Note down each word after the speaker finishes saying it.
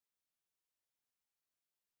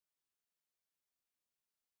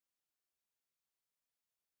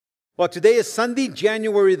Well, today is Sunday,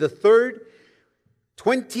 January the 3rd,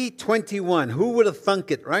 2021. Who would have thunk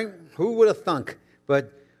it, right? Who would have thunk?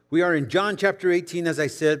 But we are in John chapter 18, as I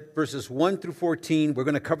said, verses 1 through 14. We're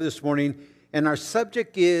going to cover this morning. And our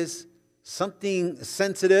subject is something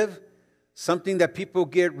sensitive, something that people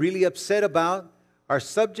get really upset about. Our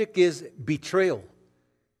subject is betrayal.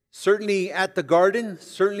 Certainly at the garden,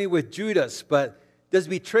 certainly with Judas. But does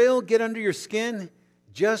betrayal get under your skin?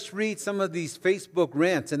 Just read some of these Facebook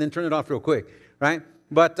rants and then turn it off real quick, right?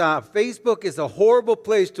 But Facebook is a horrible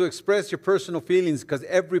place to express your personal feelings because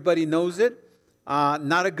everybody knows it.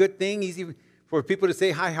 Not a good thing. Easy for people to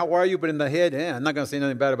say, hi, how are you? But in the head, I'm not going to say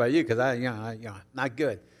nothing bad about you because not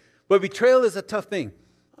good. But betrayal is a tough thing.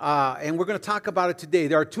 And we're going to talk about it today.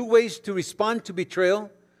 There are two ways to respond to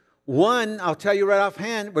betrayal. One, I'll tell you right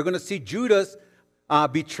offhand, we're going to see Judas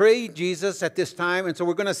betray Jesus at this time. And so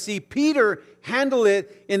we're going to see Peter handle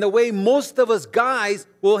it in the way most of us guys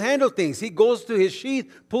will handle things. He goes to his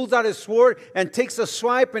sheath, pulls out his sword, and takes a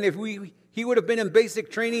swipe. And if he would have been in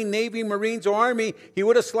basic training, Navy, Marines, or Army, he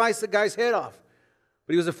would have sliced the guy's head off.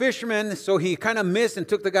 But he was a fisherman, so he kind of missed and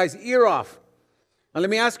took the guy's ear off. Now let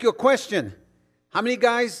me ask you a question. How many of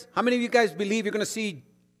you guys believe you're going to see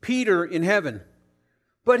Peter in heaven?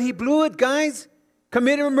 But he blew it, guys.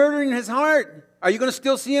 Committed murder in his heart. Are you going to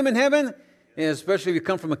still see him in heaven? And especially if you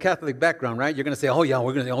come from a Catholic background, right? You're going to say, oh yeah,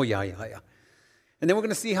 we're going to say, oh yeah. And then we're going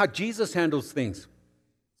to see how Jesus handles things.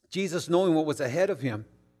 Jesus, knowing what was ahead of him,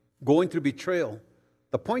 going through betrayal.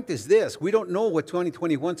 The point is this: we don't know what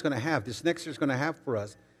 2021 is going to have, this next year is going to have for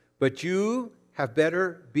us. But you have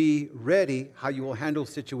better be ready how you will handle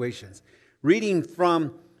situations. Reading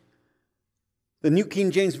from the New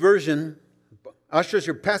King James Version. Ushers,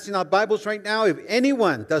 you're passing out Bibles right now. If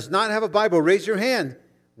anyone does not have a Bible, raise your hand.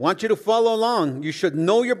 I want you to follow along. You should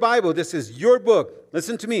know your Bible. This is your book.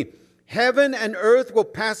 Listen to me. Heaven and earth will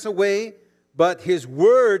pass away, but His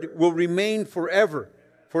word will remain forever.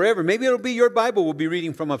 Forever. Maybe it'll be your Bible we'll be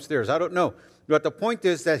reading from upstairs. I don't know. But the point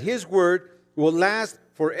is that His word will last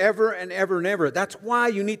forever and ever and ever. That's why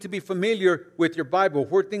you need to be familiar with your Bible,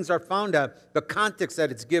 where things are found at, the context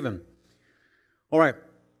that it's given. All right.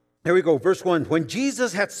 Here we go, verse 1. When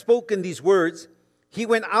Jesus had spoken these words, He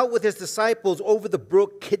went out with His disciples over the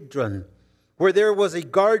brook Kidron, where there was a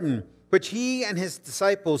garden, which He and His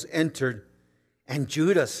disciples entered. And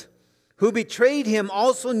Judas, who betrayed Him,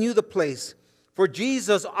 also knew the place, for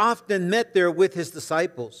Jesus often met there with His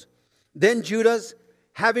disciples. Then Judas,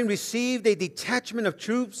 having received a detachment of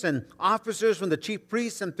troops and officers from the chief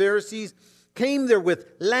priests and Pharisees, came there with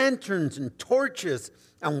lanterns and torches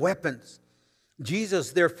and weapons.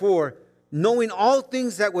 Jesus, therefore, knowing all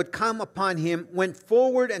things that would come upon Him, went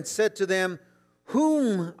forward and said to them,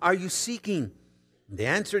 Whom are you seeking? They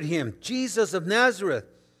answered Him, Jesus of Nazareth.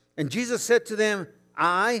 And Jesus said to them,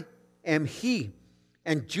 I am He.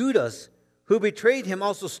 And Judas, who betrayed Him,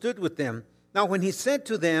 also stood with them. Now when He said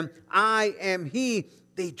to them, I am He,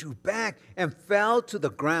 they drew back and fell to the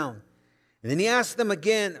ground. And then He asked them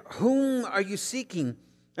again, Whom are you seeking?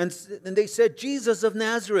 And they said, Jesus of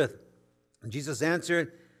Nazareth. And Jesus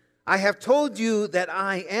answered, I have told you that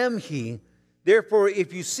I am He. Therefore,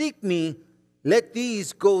 if you seek me, let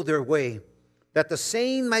these go their way, that the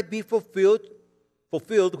saying might be fulfilled,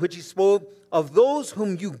 which He spoke, of those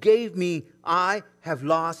whom you gave me, I have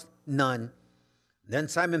lost none. Then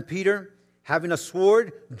Simon Peter, having a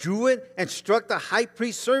sword, drew it and struck the high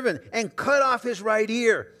priest's servant and cut off his right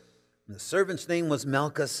ear. And the servant's name was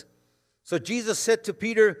Malchus. So Jesus said to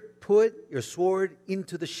Peter, Put your sword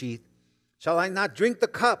into the sheath. Shall I not drink the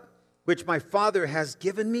cup which my Father has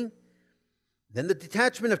given me? Then the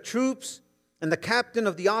detachment of troops and the captain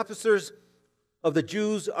of the officers of the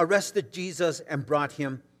Jews arrested Jesus and brought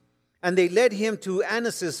Him. And they led Him to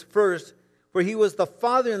Annas first, for he was the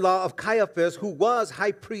father-in-law of Caiaphas, who was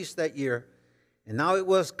high priest that year. And now it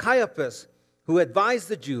was Caiaphas who advised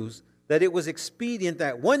the Jews that it was expedient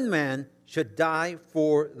that one man should die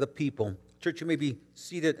for the people. Church, you may be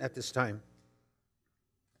seated at this time.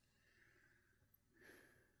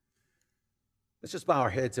 Let's just bow our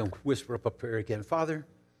heads and whisper up a prayer again. Father,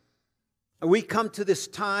 we come to this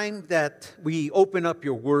time that we open up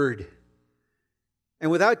your word. And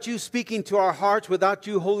without you speaking to our hearts, without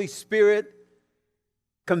you, Holy Spirit,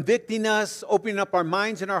 convicting us, opening up our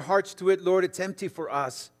minds and our hearts to it, Lord, it's empty for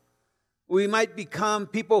us. We might become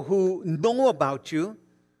people who know about you,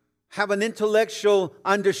 have an intellectual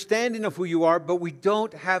understanding of who you are, but we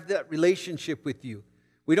don't have that relationship with you.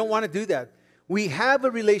 We don't want to do that. We have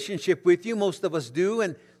a relationship with you, most of us do,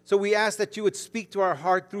 and so we ask that you would speak to our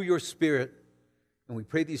heart through your Spirit. And we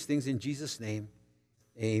pray these things in Jesus' name.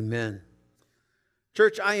 Amen.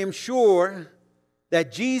 Church, I am sure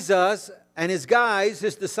that Jesus and his guys,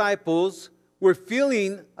 his disciples, were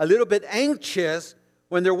feeling a little bit anxious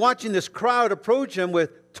when they're watching this crowd approach them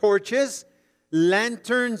with torches,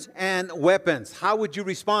 lanterns, and weapons. How would you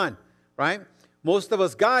respond, right? Most of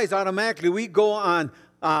us guys, automatically, we go on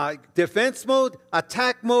defense mode,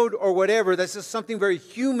 attack mode, or whatever. This is something very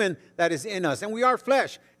human that is in us. And we are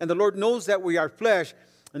flesh, and the Lord knows that we are flesh,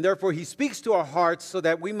 and therefore He speaks to our hearts so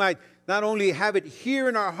that we might not only have it here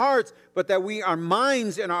in our hearts, but that our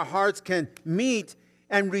minds and our hearts can meet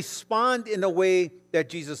and respond in the way that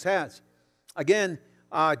Jesus has. Again,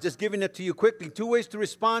 just giving it to you quickly, 2 ways to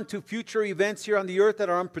respond to future events here on the earth that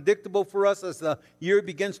are unpredictable for us as the year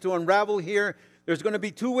begins to unravel here. There's going to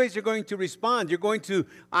be 2 ways you're going to respond. You're going to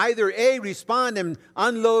either A, respond and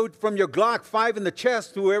unload from your Glock 5 in the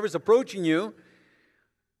chest to whoever's approaching you,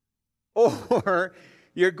 or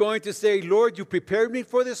you're going to say, Lord, you prepared me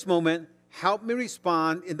for this moment. Help me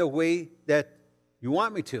respond in the way that you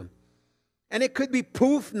want me to. And it could be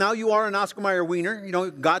poof, now you are an Oscar Mayer wiener. You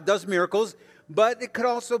know, God does miracles. But it could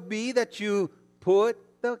also be that you put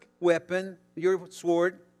the weapon, your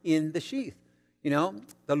sword, in the sheath. You know,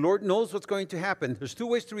 the Lord knows what's going to happen. There's 2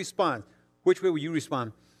 ways to respond. Which way will you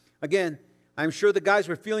respond? Again, I'm sure the guys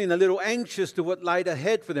were feeling a little anxious to what lied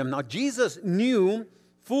ahead for them. Now, Jesus knew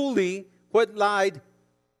fully what lied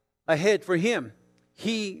ahead for him.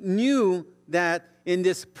 He knew that in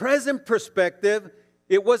this present perspective,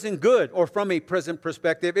 it wasn't good, or from a present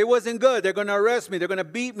perspective, it wasn't good. They're going to arrest me. They're going to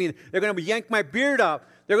beat me. They're going to yank my beard out.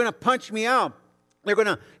 They're going to punch me out. They're going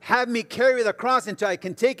to have me carry the cross until I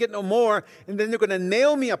can take it no more, and then they're going to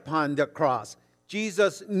nail me upon the cross.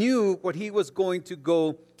 Jesus knew what he was going to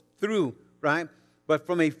go through, right? But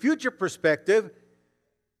from a future perspective,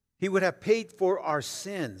 he would have paid for our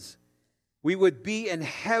sins. We would be in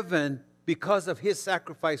heaven because of his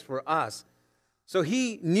sacrifice for us. So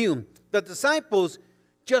he knew. The disciples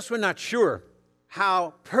just were not sure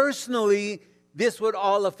how personally this would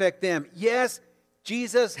all affect them. Yes,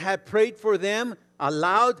 Jesus had prayed for them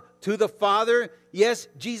aloud to the Father. Yes,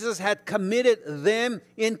 Jesus had committed them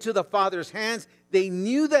into the Father's hands. They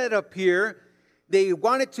knew that up here. They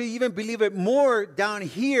wanted to even believe it more down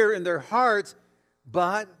here in their hearts,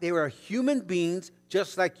 but they were human beings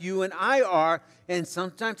just like you and I are, and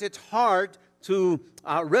sometimes it's hard to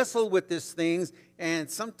wrestle with these things. And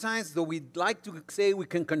sometimes, though we'd like to say we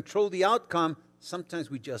can control the outcome,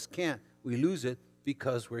 sometimes we just can't. We lose it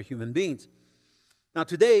because we're human beings. Now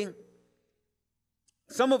today,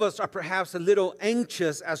 some of us are perhaps a little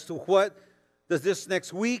anxious as to what does this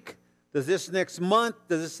next week, does this next month,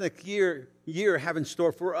 does this next year have in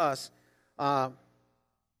store for us?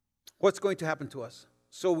 What's going to happen to us?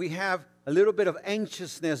 So we have a little bit of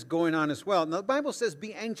anxiousness going on as well. Now the Bible says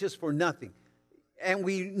be anxious for nothing. And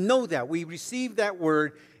we know that. We receive that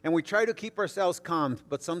word and we try to keep ourselves calm.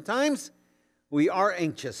 But sometimes we are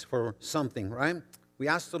anxious for something, right? We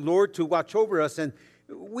ask the Lord to watch over us, and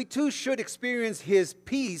we too should experience his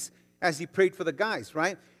peace as he prayed for the guys,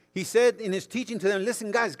 right? He said in his teaching to them,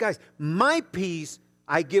 listen, guys, my peace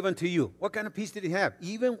I give unto you. What kind of peace did he have?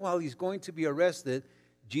 Even while he's going to be arrested,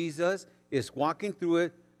 Jesus is walking through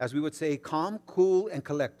it, as we would say, calm, cool, and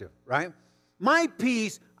collective, right? My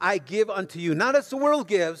peace I give unto you, not as the world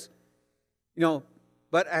gives,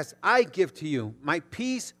 but as I give to you. My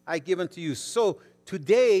peace I give unto you. So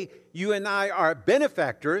today, you and I are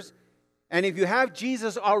benefactors, and if you have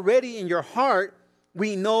Jesus already in your heart,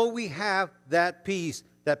 we know we have that peace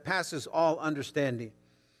that passes all understanding.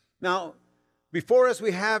 Now, before us,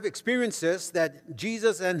 we have experiences that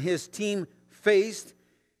Jesus and his team faced,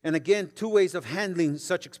 and again, 2 ways of handling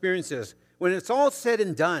such experiences. When it's all said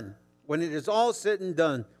and done,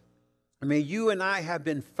 may you and I have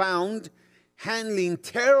been found handling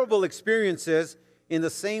terrible experiences in the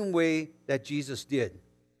same way that Jesus did.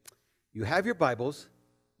 You have your Bibles.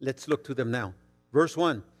 Let's look to them now. Verse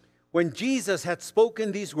 1. When Jesus had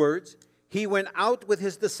spoken these words, he went out with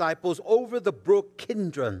his disciples over the brook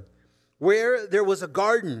Kidron, where there was a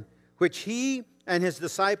garden, which he and his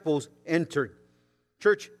disciples entered.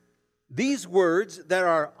 Church, these words that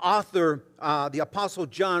our author, the Apostle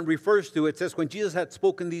John, refers to, it says, when Jesus had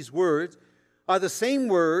spoken these words, are the same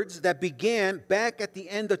words that began back at the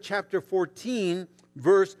end of chapter 14,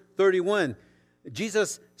 verse 31.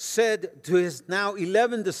 Jesus said to his now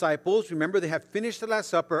 11 disciples, remember they have finished the Last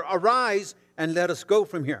Supper, arise and let us go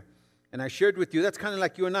from here. And I shared with you, that's kind of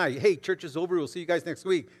like you and I. Hey, church is over. We'll see you guys next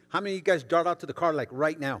week. How many of you guys dart out to the car like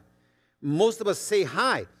right now? Most of us say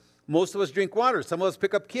hi. Most of us drink water. Some of us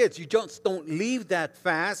pick up kids. You just don't leave that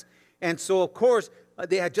fast. And so, of course,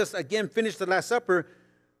 they had just, again, finished the Last Supper.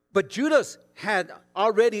 But Judas had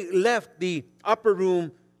already left the upper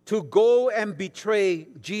room to go and betray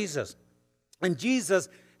Jesus. And Jesus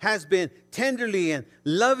has been tenderly and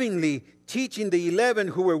lovingly teaching the 11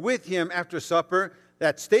 who were with him after supper,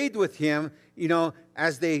 that stayed with him,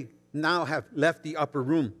 as they now have left the upper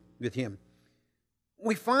room with him.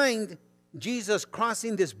 We find Jesus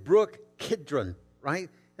crossing this brook Kidron, right?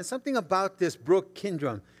 And something about this brook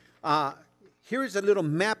Kidron. Here is a little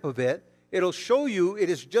map of it. It'll show you it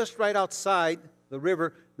is just right outside the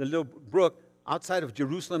river, the little brook, outside of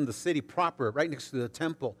Jerusalem, the city proper, right next to the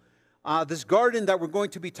temple. This garden that we're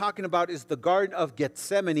going to be talking about is the Garden of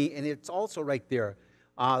Gethsemane, and it's also right there.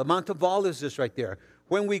 The Mount of Olives is right there.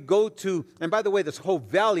 When we go to, and by the way, this whole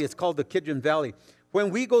valley is called the Kidron Valley.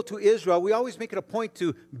 When we go to Israel, we always make it a point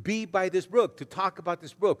to be by this brook, to talk about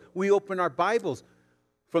this brook. We open our Bibles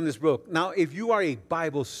from this brook. Now, if you are a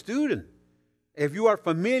Bible student, if you are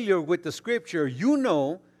familiar with the scripture, you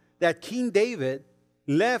know that King David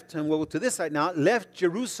left, and we'll go to this side now, left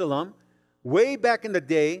Jerusalem way back in the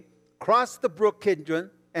day, crossed the brook Kidron,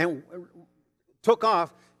 and took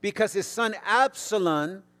off because his son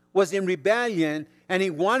Absalom was in rebellion, and he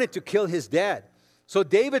wanted to kill his dad. So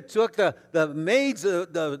David took the maids,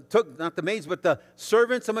 not the maids, but the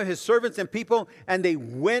servants, some of his servants and people, and they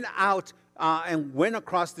went out and went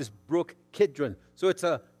across this brook Kidron. So it's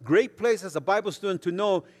a great place as a Bible student to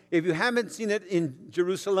know. If you haven't seen it in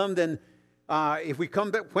Jerusalem, then if we come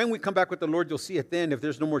back, when we come back with the Lord, you'll see it then. If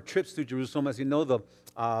there's no more trips to Jerusalem, as you know, the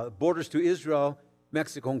borders to Israel,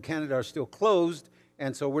 Mexico, and Canada are still closed,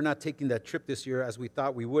 and so we're not taking that trip this year as we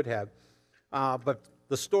thought we would have. But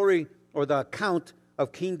the story or the account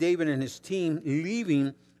of King David and his team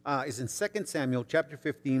leaving is in 2 Samuel chapter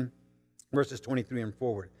 15, verses 23 and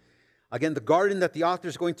forward. Again, the garden that the author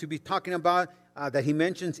is going to be talking about that he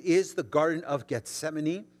mentions is the Garden of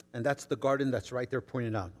Gethsemane, and that's the garden that's right there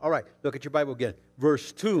pointed out. All right, look at your Bible again.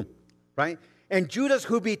 Verse 2, right? And Judas,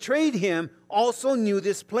 who betrayed him, also knew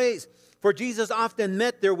this place, for Jesus often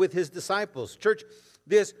met there with his disciples. Church,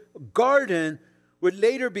 this garden would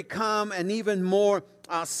later become an even more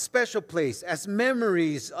special place as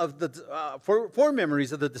memories of for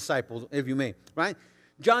memories of the disciples, if you may, right?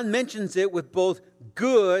 John mentions it with both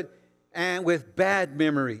good and with bad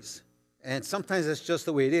memories. And sometimes that's just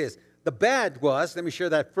the way it is. The bad was, let me share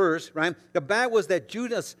that first, right? The bad was that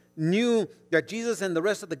Judas knew that Jesus and the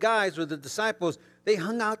rest of the guys, or the disciples, they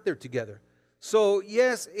hung out there together. So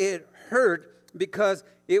yes, it hurt because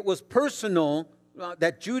it was personal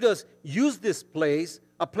that Judas used this place,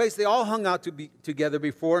 a place they all hung out together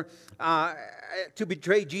before, to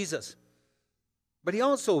betray Jesus. But he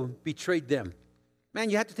also betrayed them. Man,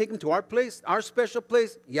 you had to take him to our place, our special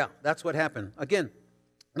place? Yeah, that's what happened. Again,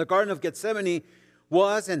 the Garden of Gethsemane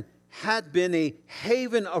was and had been a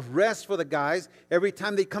haven of rest for the guys. Every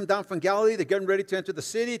time they come down from Galilee, they're getting ready to enter the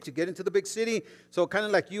city, to get into the big city. So kind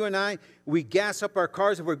of like you and I, we gas up our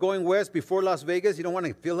cars if we're going west before Las Vegas. You don't want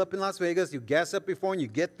to fill up in Las Vegas. You gas up before and you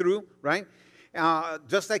get through, right?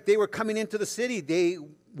 Just like they were coming into the city, they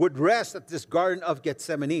would rest at this Garden of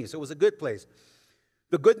Gethsemane. So it was a good place.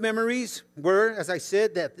 The good memories were, as I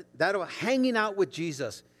said, that hanging out with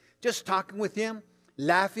Jesus, just talking with him,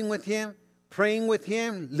 laughing with him, praying with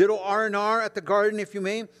him, little R&R at the garden, if you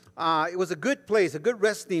may. It was a good place, a good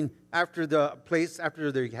resting after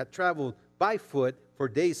they had traveled by foot for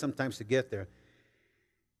days sometimes to get there.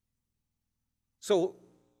 So,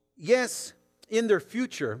 yes, in their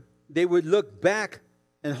future, they would look back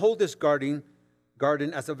and hold this garden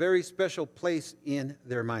as a very special place in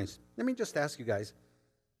their minds. Let me just ask you guys,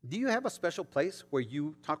 do you have a special place where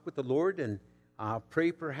you talk with the Lord and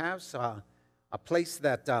pray perhaps? A place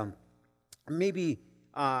that maybe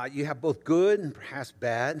you have both good and perhaps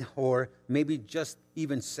bad, or maybe just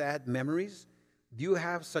even sad memories? Do you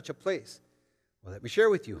have such a place? Well, let me share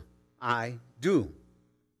with you. I do.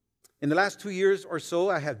 In the last 2 years or so,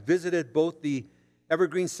 I have visited both the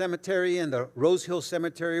Evergreen Cemetery and the Rose Hill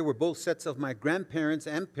Cemetery, where both sets of my grandparents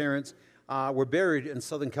and parents were buried in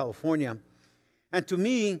Southern California. And to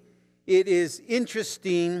me, it is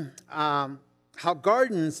interesting how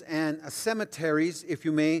gardens and cemeteries, if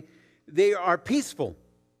you may, they are peaceful.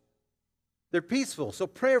 They're peaceful. So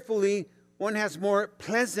prayerfully, one has more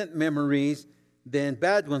pleasant memories than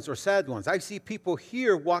bad ones or sad ones. I see people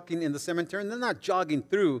here walking in the cemetery, and they're not jogging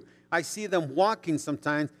through. I see them walking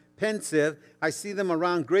sometimes, pensive. I see them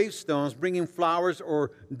around gravestones, bringing flowers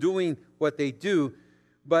or doing what they do.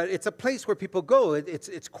 But it's a place where people go.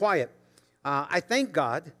 It's quiet. I thank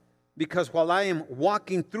God because while I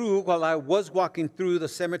was walking through the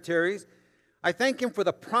cemeteries, I thank Him for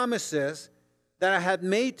the promises that I had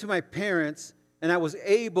made to my parents and I was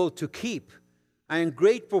able to keep. I am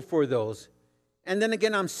grateful for those. And then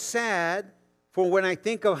again, I'm sad for when I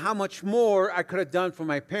think of how much more I could have done for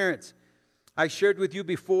my parents. I shared with you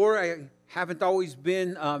before, I haven't always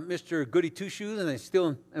been Mr. Goody Two-Shoes, and I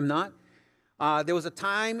still am not. There was a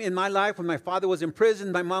time in my life when my father was in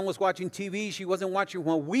prison. My mom was watching TV. She wasn't watching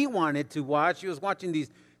what we wanted to watch. She was watching these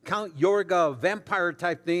Count Yorga vampire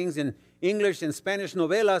type things in English and Spanish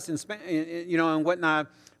novelas and whatnot.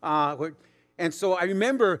 And so I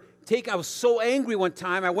remember I was so angry one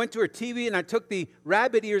time. I went to her TV and I took the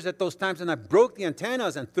rabbit ears at those times and I broke the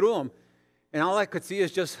antennas and threw them. And all I could see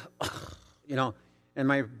is just, and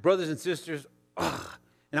my brothers and sisters,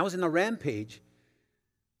 and I was in a rampage.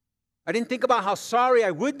 I didn't think about how sorry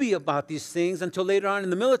I would be about these things until later on in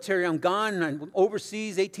the military. I'm gone and I'm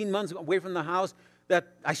overseas, 18 months away from the house, that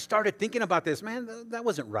I started thinking about this. Man, that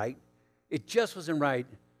wasn't right. It just wasn't right.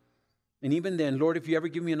 And even then, Lord, if you ever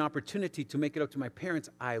give me an opportunity to make it up to my parents,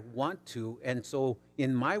 I want to. And so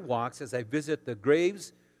in my walks, as I visit the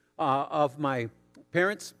graves of my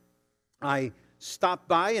parents, I stop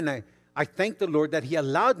by and I thank the Lord that he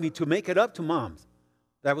allowed me to make it up to moms,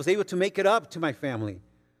 that I was able to make it up to my family.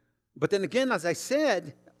 But then again, as I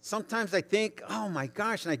said, sometimes I think, oh my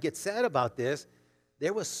gosh, and I get sad about this.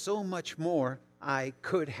 There was so much more I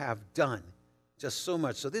could have done, just so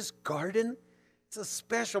much. So this garden, it's a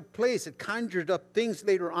special place. It conjured up things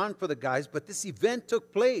later on for the guys, but this event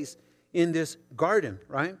took place in this garden,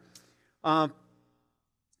 right?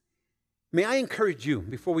 May I encourage you,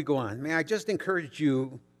 before we go on, may I just encourage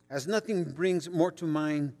you, as nothing brings more to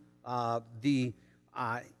mind the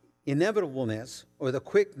inevitableness or the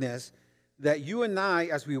quickness that you and I,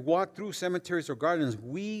 as we walk through cemeteries or gardens,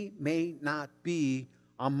 we may not be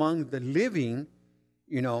among the living,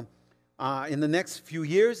 in the next few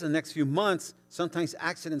years, the next few months. Sometimes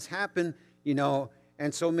accidents happen,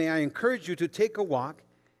 and so may I encourage you to take a walk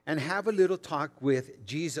and have a little talk with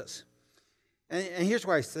Jesus. And here's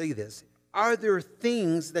why I say this. Are there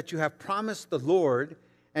things that you have promised the Lord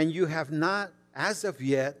and you have not, as of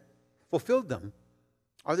yet, fulfilled them?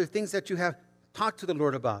 Are there things that you have talked to the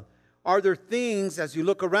Lord about? Are there things, as you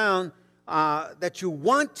look around, that you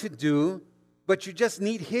want to do, but you just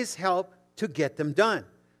need his help to get them done?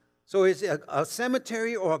 So a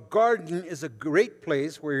cemetery or a garden is a great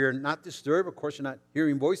place where you're not disturbed. Of course, you're not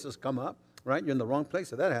hearing voices come up, right? You're in the wrong place,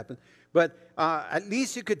 so that happened. But at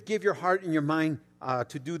least you could give your heart and your mind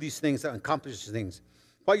to do these things, to accomplish these things,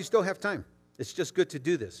 while you still have time. It's just good to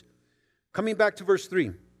do this. Coming back to verse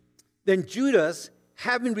 3. Then Judas,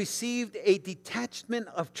 having received a detachment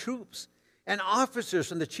of troops and officers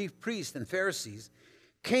from the chief priests and Pharisees,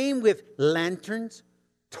 came with lanterns,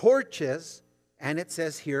 torches, and it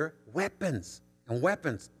says here, weapons.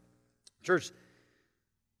 Church,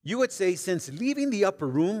 you would say, since leaving the upper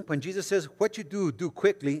room, when Jesus says, what you do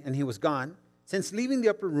quickly, and he was gone. Since leaving the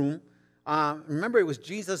upper room, remember it was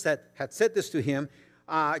Jesus that had said this to him,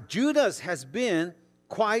 Judas has been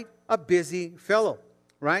quite a busy fellow,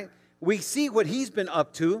 right? We see what he's been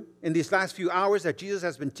up to in these last few hours that Jesus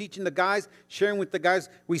has been teaching the guys, sharing with the guys.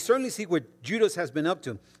 We certainly see what Judas has been up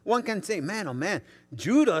to. One can say, man, oh man,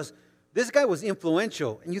 Judas, this guy was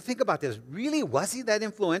influential. And you think about this, really, was he that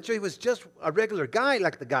influential? He was just a regular guy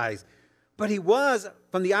like the guys. But he was,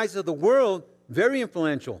 from the eyes of the world, very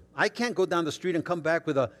influential. I can't go down the street and come back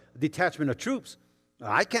with a detachment of troops.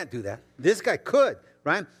 I can't do that. This guy could,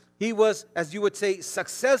 right? He was, as you would say,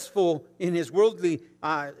 successful in his worldly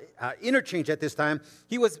interchange at this time.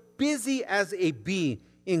 He was busy as a bee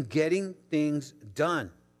in getting things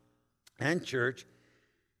done. And church,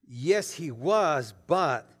 yes, he was,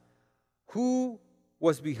 but who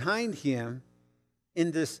was behind him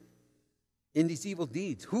in these evil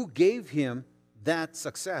deeds? Who gave him that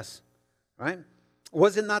success, right?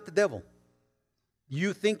 Was it not the devil?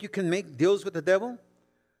 You think you can make deals with the devil?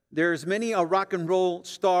 There's many a rock and roll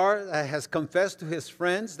star that has confessed to his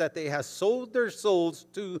friends that they have sold their souls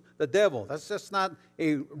to the devil. That's just not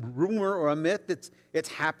a rumor or a myth. It's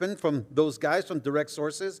happened from those guys, from direct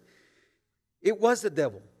sources. It was the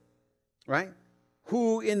devil, right?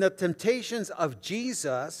 Who in the temptations of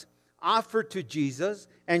Jesus offered to Jesus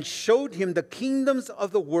and showed him the kingdoms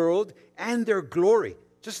of the world and their glory.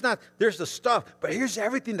 Just not, there's the stuff, but here's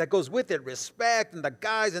everything that goes with it. Respect and the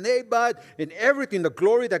guys and hey, bud, and everything, the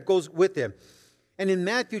glory that goes with it. And in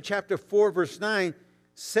Matthew chapter 4, verse 9,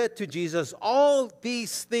 said to Jesus, all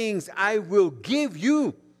these things I will give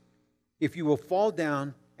you if you will fall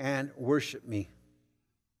down and worship me.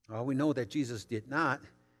 Well, we know that Jesus did not.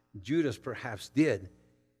 Judas perhaps did,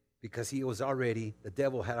 because he was already, the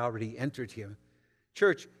devil had already entered him.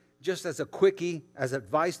 Church, just as a quickie, as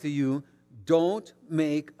advice to you, don't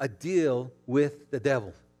make a deal with the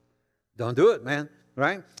devil. Don't do it, man,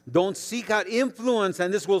 right? Don't seek out influence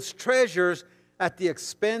and this world's treasures at the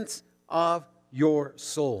expense of your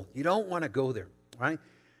soul. You don't want to go there, right?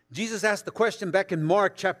 Jesus asked the question back in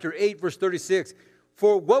Mark chapter 8, verse 36.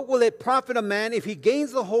 For what will it profit a man if he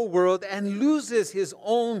gains the whole world and loses his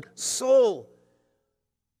own soul?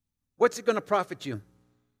 What's it going to profit you?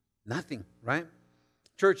 Nothing, right?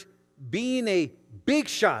 Church, being a big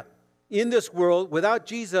shot in this world without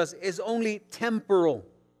Jesus is only temporal.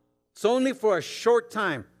 It's only for a short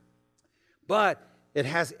time. But it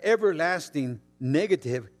has everlasting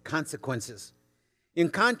negative consequences. In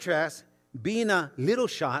contrast, being a little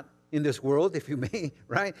shot in this world, if you may,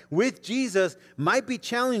 right, with Jesus might be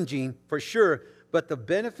challenging for sure, but the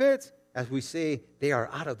benefits, as we say, they are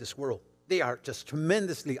out of this world. They are just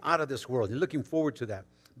tremendously out of this world. And looking forward to that.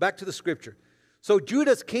 Back to the scripture. So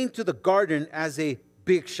Judas came to the garden as a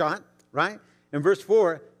big shot, right? In verse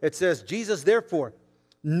 4, it says, Jesus therefore,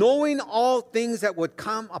 knowing all things that would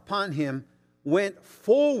come upon him, went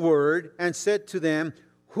forward and said to them,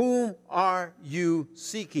 whom are you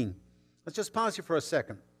seeking? Let's just pause here for a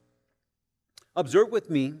second. Observe with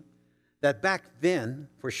me that back then,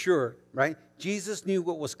 for sure, right, Jesus knew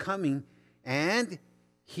what was coming and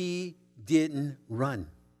he didn't run.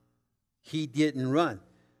 He didn't run.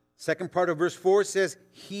 Second part of verse 4 says,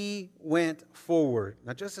 he went forward.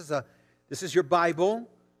 Now, just as this is your Bible,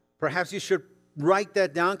 perhaps you should write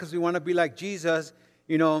that down because we want to be like Jesus.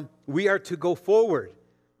 You know, we are to go forward.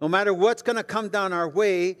 No matter what's going to come down our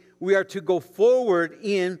way, we are to go forward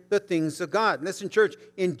in the things of God. Listen, church,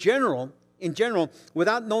 in general,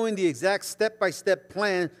 without knowing the exact step-by-step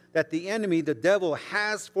plan that the enemy, the devil,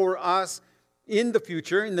 has for us in the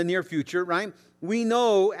future, in the near future, right? We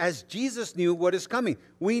know, as Jesus knew, what is coming.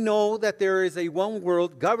 We know that there is a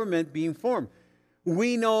one-world government being formed.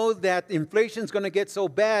 We know that inflation is going to get so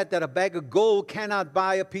bad that a bag of gold cannot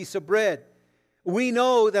buy a piece of bread. We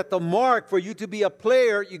know that the mark, for you to be a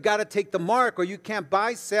player, you got to take the mark, or you can't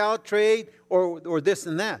buy, sell, trade, or this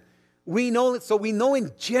and that. We know it, so we know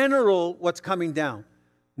in general what's coming down.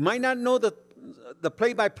 Might not know the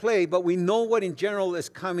play-by-play, but we know what in general is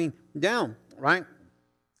coming down, right?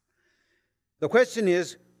 The question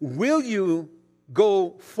is, will you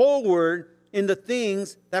go forward in the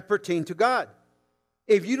things that pertain to God?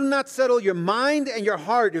 If you do not settle your mind and your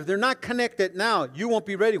heart, if they're not connected now, you won't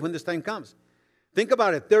be ready when this time comes. Think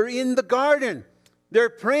about it. They're in the garden. They're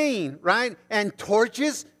praying, right? And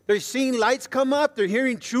torches. They're seeing lights come up. They're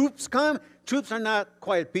hearing troops come. Troops are not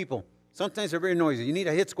quiet people. Sometimes they're very noisy. You need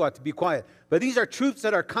a hit squad to be quiet. But these are troops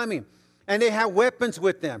that are coming. And they have weapons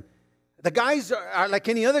with them. The guys are like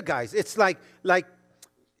any other guys. It's like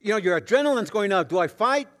you know, your adrenaline's going up. Do I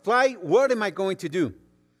fight, flight? What am I going to do?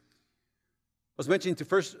 I was mentioning to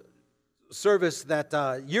first service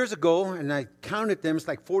that years ago, and I counted them, it's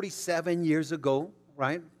like 47 years ago,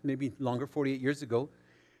 right? Maybe longer, 48 years ago.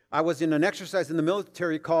 I was in an exercise in the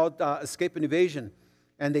military called Escape and Evasion.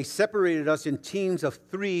 And they separated us in teams of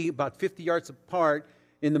 3, about 50 yards apart,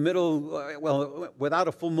 in the middle, well, without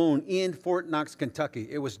a full moon, in Fort Knox, Kentucky.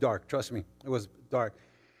 It was dark, trust me. It was dark.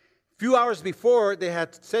 A few hours before, they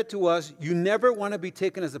had said to us, you never want to be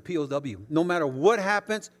taken as a POW. No matter what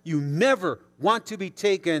happens, you never want to be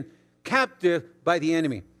taken captive by the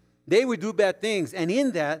enemy. They would do bad things. And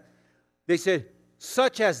in that, they said,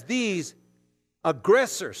 such as these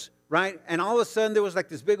aggressors, right? And all of a sudden, there was like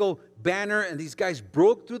this big old banner, and these guys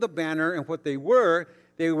broke through the banner, and what they were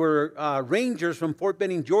rangers from Fort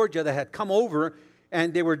Benning, Georgia, that had come over,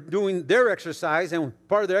 and they were doing their exercise, and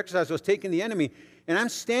part of their exercise was taking the enemy. And I'm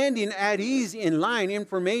standing at ease in line,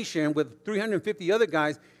 information, with 350 other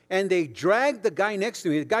guys, and they dragged the guy next to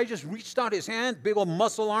me. The guy just reached out his hand, big old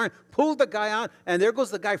muscle arm, pulled the guy out, and there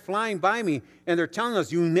goes the guy flying by me. And they're telling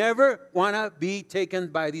us, you never want to be taken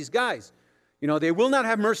by these guys. You know, they will not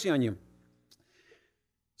have mercy on you.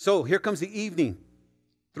 So here comes the evening.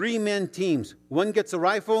 3-man teams. One gets a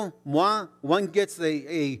rifle, one gets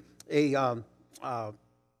a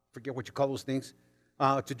forget what you call those things,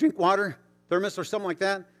 to drink water, thermos or something like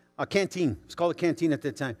that, a canteen. It's called a canteen at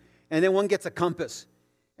that time. And then one gets a compass.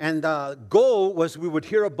 And the goal was we would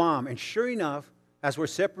hear a bomb. And sure enough, as we're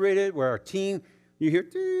separated, we're our team, you hear,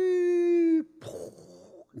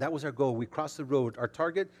 that was our goal. We crossed the road. Our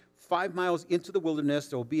target, 5 miles into the wilderness,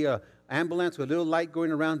 there will be an ambulance with a little light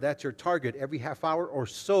going around. That's your target. Every half hour or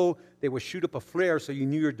so, they would shoot up a flare so you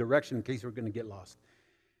knew your direction in case you were going to get lost.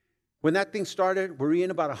 When that thing started, we're in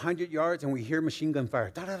about 100 yards, and we hear machine gun fire.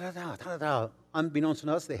 Da-da-da-da, da-da-da. Unbeknownst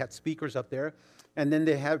to us, they had speakers up there, and then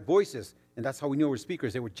they had voices, and that's how we knew we were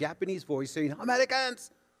speakers. They were Japanese voices saying, Americans,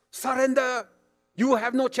 surrender. You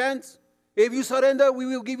have no chance. If you surrender, we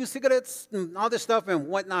will give you cigarettes and all this stuff and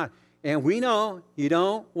whatnot. And we know you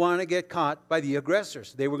don't want to get caught by the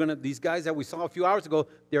aggressors. These guys that we saw a few hours ago,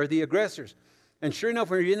 they're the aggressors. And sure enough,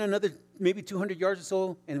 we're in another maybe 200 yards or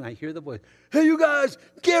so, and I hear the voice, "Hey, you guys,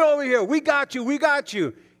 get over here. We got you. We got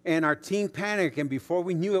you." And our team panicked, and before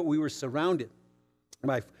we knew it, we were surrounded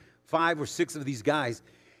by 5 or 6 of these guys.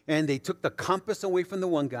 And they took the compass away from the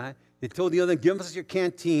one guy. They told the other, "Give us your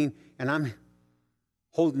canteen," and I'm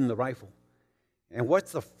holding the rifle. And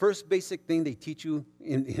what's the first basic thing they teach you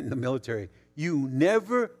in the military? You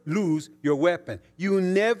never lose your weapon. You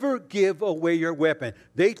never give away your weapon.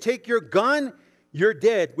 They take your gun, you're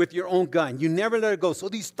dead with your own gun. You never let it go. So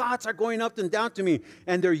these thoughts are going up and down to me,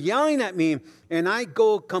 and they're yelling at me, and I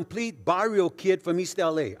go complete barrio kid from East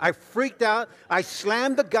LA. I freaked out. I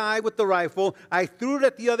slammed the guy with the rifle. I threw it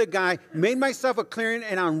at the other guy, made myself a clearing,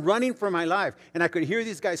 and I'm running for my life. And I could hear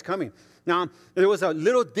these guys coming. Now, there was a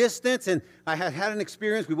little distance, and I had an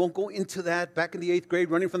experience. We won't go into that. Back in the 8th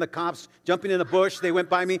grade, running from the cops, jumping in a bush. They went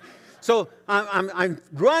by me. So I'm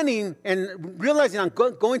running and realizing I'm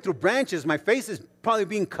going through branches. My face is probably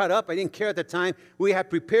being cut up. I didn't care at the time. We had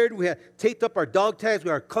prepared. We had taped up our dog tags.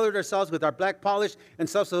 We had colored ourselves with our black polish and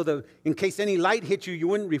stuff so that in case any light hit you, you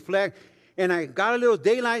wouldn't reflect. And I got a little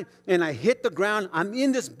daylight, and I hit the ground. I'm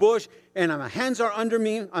in this bush, and my hands are under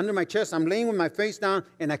me, under my chest. I'm laying with my face down,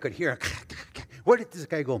 and I could hear, where did this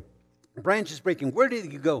guy go? Branches breaking. Where did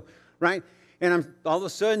he go? Right? And all of a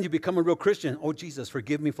sudden, you become a real Christian. Oh, Jesus,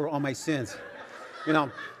 forgive me for all my sins.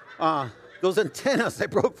 Those antennas I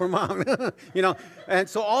broke for Mom. And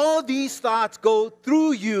so all these thoughts go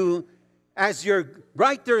through you as you're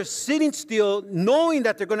right there sitting still, knowing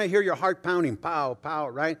that they're going to hear your heart pounding, pow, pow,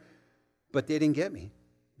 right? But they didn't get me.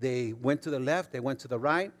 They went to the left. They went to the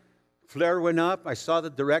right. Flare went up. I saw the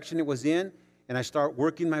direction it was in, and I start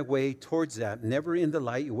working my way towards that. Never in the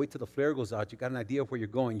light. You wait till the flare goes out. You got an idea of where you're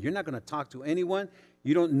going. You're not going to talk to anyone.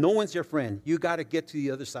 No one's your friend. You got to get to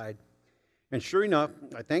the other side. And sure enough,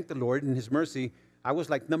 I thank the Lord in His mercy. I was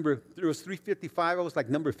like there was 355. I was like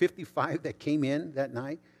number 55 that came in that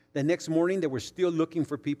night. The next morning, they were still looking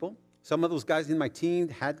for people. Some of those guys in my team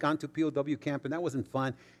had gone to POW camp, and that wasn't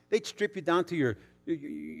fun. They'd strip you down to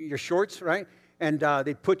your shorts, right? And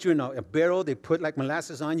they'd put you in a barrel. They'd put like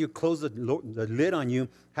molasses on you, close the lid on you,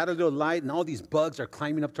 had a little light, and all these bugs are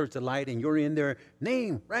climbing up towards the light, and you're in there,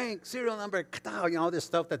 name, rank, serial number, all this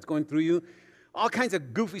stuff that's going through you. All kinds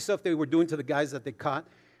of goofy stuff they were doing to the guys that they caught.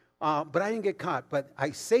 But I didn't get caught. But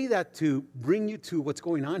I say that to bring you to what's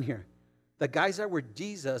going on here. The guys that were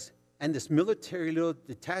Jesus and this military little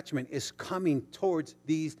detachment is coming towards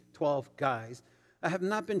these 12 guys. I have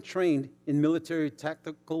not been trained in military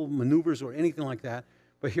tactical maneuvers or anything like that,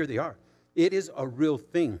 but here they are. It is a real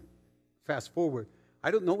thing. Fast forward.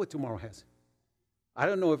 I don't know what tomorrow has. I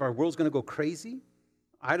don't know if our world's going to go crazy.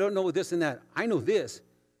 I don't know this and that. I know this.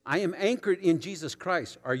 I am anchored in Jesus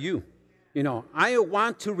Christ. Are you? I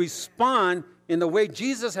want to respond in the way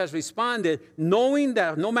Jesus has responded, knowing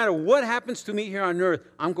that no matter what happens to me here on earth,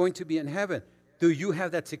 I'm going to be in heaven. Do you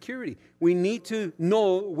have that security? We need to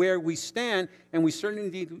know where we stand, and we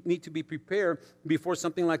certainly need to be prepared before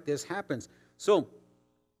something like this happens. So,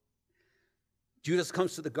 Judas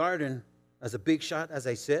comes to the garden as a big shot, as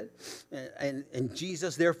I said, and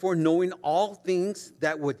Jesus, therefore, knowing all things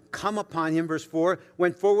that would come upon him, verse 4,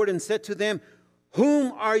 went forward and said to them,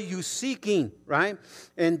 "Whom are you seeking?" Right?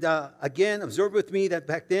 And again, observe with me that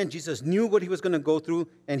back then, Jesus knew what he was going to go through,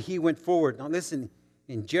 and he went forward. Now listen,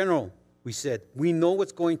 in general, we said, we know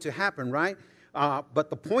what's going to happen, right? But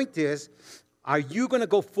the point is, are you going to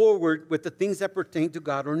go forward with the things that pertain to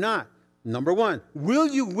God or not? Number one, will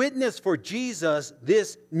you witness for Jesus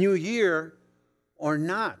this new year or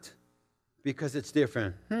not? Because it's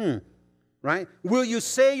different. Right? Will you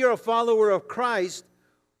say you're a follower of Christ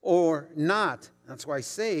or not? That's why I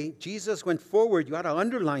say Jesus went forward. You ought to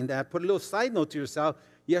underline that. Put a little side note to yourself.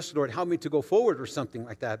 Yes, Lord, help me to go forward or something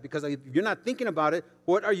like that. Because if you're not thinking about it,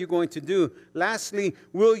 what are you going to do? Lastly,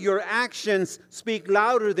 will your actions speak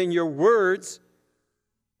louder than your words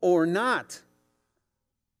or not?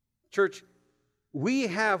 Church, we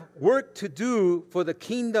have work to do for the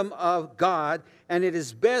kingdom of God, and it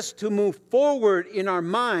is best to move forward in our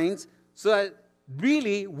minds so that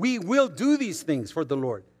really we will do these things for the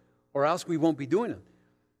Lord, or else we won't be doing them.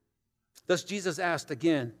 Thus Jesus asked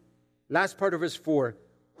again, last part of verse 4,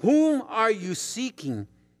 "Whom are you seeking?"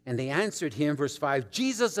 And they answered him, verse 5,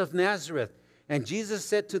 "Jesus of Nazareth." And Jesus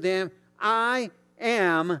said to them, "I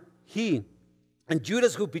am he." And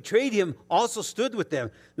Judas, who betrayed him, also stood with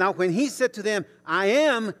them. Now when he said to them, "I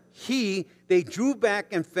am he," they drew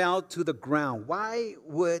back and fell to the ground. Why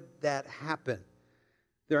would that happen?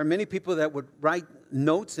 There are many people that would write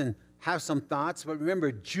notes and have some thoughts, but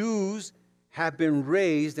remember, Jews have been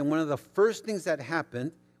raised, and one of the first things that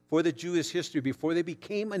happened for the Jewish history before they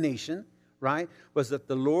became a nation, right, was that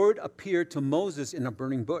the Lord appeared to Moses in a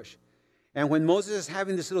burning bush. And when Moses is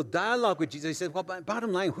having this little dialogue with Jesus, he said, well,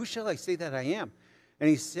 bottom line, who shall I say that I am? And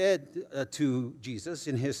he said to Jesus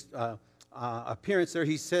in his appearance there,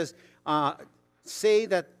 he says, say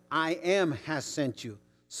that I am has sent you.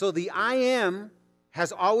 So the I am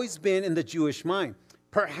has always been in the Jewish mind.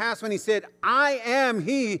 Perhaps when he said, I am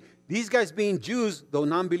he, these guys being Jews, though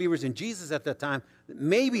non-believers in Jesus at that time,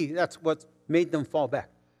 maybe that's what made them fall back.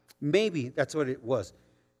 Maybe that's what it was.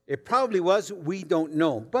 It probably was. We don't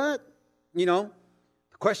know. But, you know,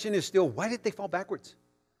 the question is still, why did they fall backwards?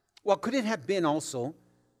 Well, could it have been also,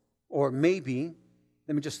 or maybe,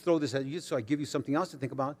 let me just throw this at you so I give you something else to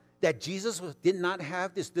think about, that Jesus did not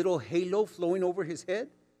have this little halo flowing over his head?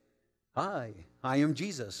 Hi, I am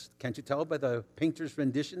Jesus. Can't you tell by the painter's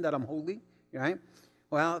rendition that I'm holy? Right?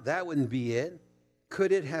 Well, that wouldn't be it.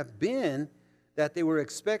 Could it have been that they were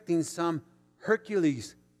expecting some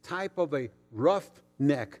Hercules type of a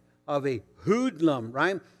roughneck, of a hoodlum,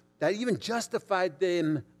 right? That even justified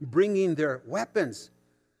them bringing their weapons.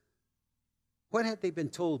 What had they been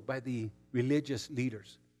told by the religious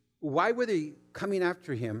leaders? Why were they coming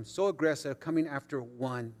after him, so aggressive, coming after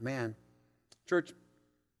one man? Church,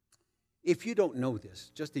 if you don't know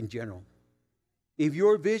this, just in general, if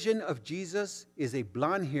your vision of Jesus is a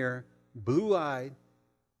blonde-haired, blue-eyed,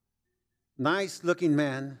 nice-looking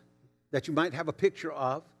man that you might have a picture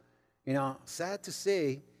of, you know, sad to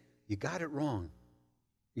say, you got it wrong.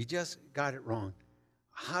 You just got it wrong.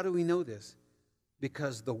 How do we know this?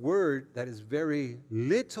 Because the word that is very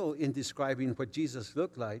little in describing what Jesus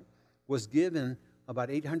looked like was given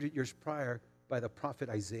about 800 years prior by the prophet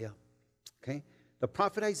Isaiah. Okay? The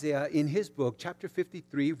prophet Isaiah, in his book, chapter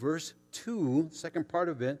 53, verse 2, second part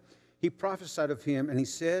of it, he prophesied of him, and he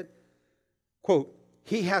said, quote,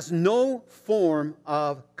 he has no form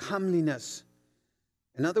of comeliness.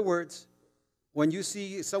 In other words, when you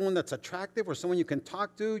see someone that's attractive or someone you can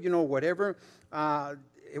talk to, you know, whatever, that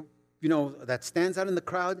stands out in the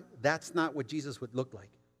crowd, that's not what Jesus would look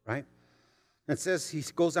like, right? And it says, he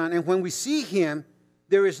goes on, and when we see him,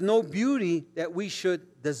 there is no beauty that we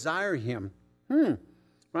should desire him.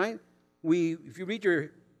 Right? If you read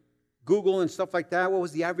your Google and stuff like that, what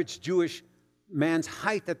was the average Jewish man's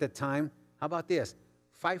height at the time? How about this?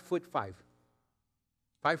 5'5".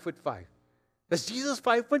 5'5". Is Jesus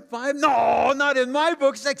 5'5"? No, not in my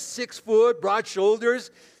book. He's like 6 foot, broad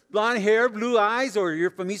shoulders, blonde hair, blue eyes, or you're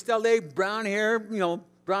from East LA, brown hair,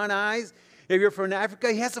 brown eyes. If you're from Africa,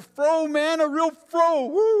 he has a fro, man, a real fro.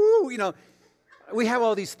 Woo. We have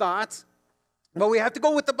all these thoughts, but we have to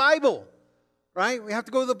go with the Bible. Right? We have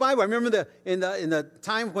to go to the Bible. I remember in the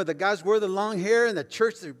time when the guys wore the long hair in the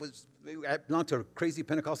church, I belonged to a crazy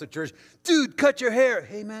Pentecostal church. Dude, cut your hair.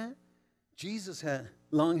 Hey, man, Jesus had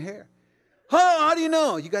long hair. How do you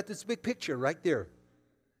know? You got this big picture right there.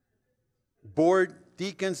 Board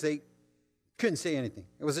deacons, they couldn't say anything.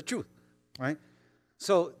 It was the truth, right?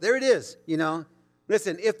 So there it is,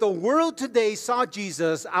 Listen, if the world today saw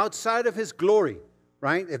Jesus outside of his glory,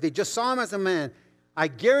 right? If they just saw him as a man, I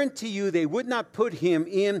guarantee you they would not put him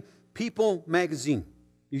in People magazine.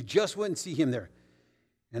 You just wouldn't see him there.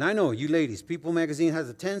 And I know you ladies, People magazine has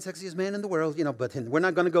the 10 sexiest men in the world, but we're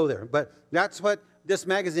not going to go there. But that's what this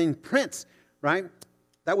magazine prints, right?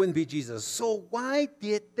 That wouldn't be Jesus. So why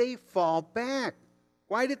did they fall back?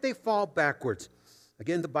 Why did they fall backwards?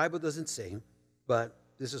 Again, the Bible doesn't say, but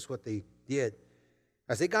this is what they did.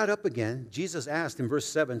 As they got up again, Jesus asked in verse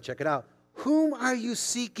 7, check it out, whom are you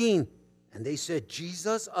seeking? And they said,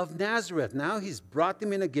 Jesus of Nazareth. Now he's brought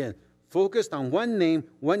them in again, focused on one name,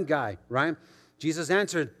 one guy, right? Jesus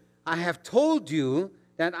answered, I have told you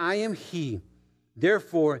that I am he.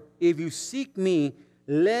 Therefore, if you seek me,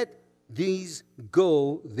 let these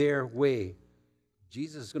go their way.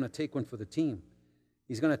 Jesus is going to take one for the team.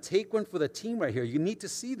 He's going to take one for the team right here. You need to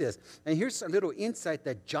see this. And here's a little insight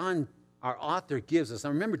that John, our author, gives us. Now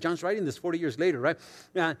remember, John's writing this 40 years later, right?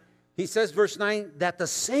 He says, verse 9, that the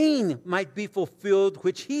saying might be fulfilled,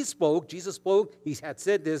 which he spoke, Jesus spoke, he had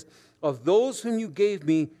said this, of those whom you gave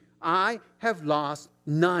me, I have lost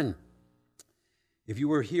none. If you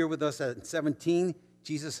were here with us at 17,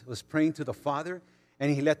 Jesus was praying to the Father, and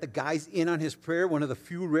he let the guys in on his prayer, one of the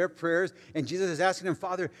few rare prayers, and Jesus is asking him,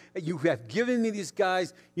 Father, you have given me these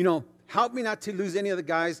guys, help me not to lose any of the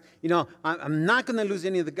guys. I'm not going to lose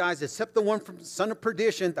any of the guys except the one from son of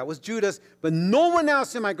perdition, that was Judas, but no one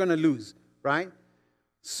else am I going to lose, right?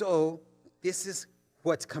 So this is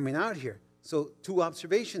what's coming out here. So 2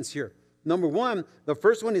 observations here. Number one, the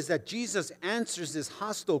first one is that Jesus answers this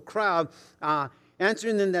hostile crowd,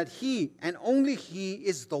 answering them that he and only he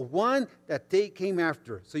is the one that they came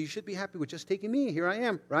after. So you should be happy with just taking me. Here I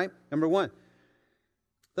am, right? Number one.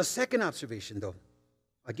 The second observation, though,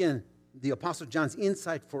 again, the Apostle John's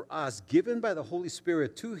insight for us, given by the Holy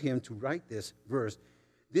Spirit to him to write this verse.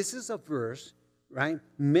 This is a verse, right,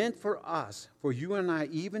 meant for us, for you and I,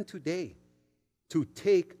 even today, to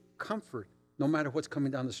take comfort no matter what's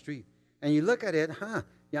coming down the street. And you look at it,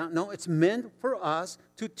 it's meant for us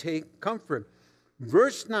to take comfort.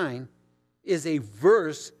 Verse 9 is a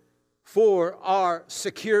verse for our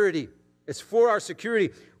security. It's for our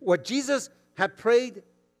security. What Jesus had prayed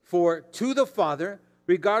for to the Father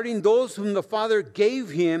regarding those whom the Father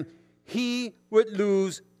gave him, he would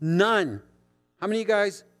lose none. How many of you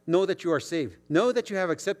guys know that you are saved? Know that you have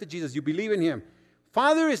accepted Jesus. You believe in him.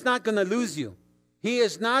 Father is not going to lose you. He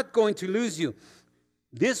is not going to lose you.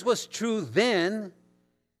 This was true then,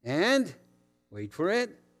 and wait for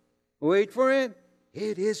it,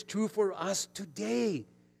 it is true for us today.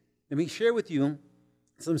 Let me share with you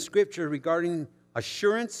some scripture regarding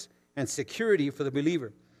assurance and security for the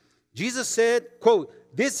believer. Jesus said, quote,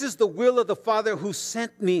 "This is the will of the Father who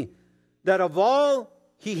sent me, that of all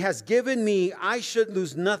he has given me, I should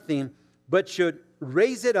lose nothing, but should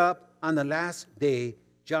raise it up on the last day."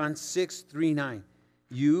 John 6:3-9.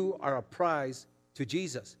 You are a prize to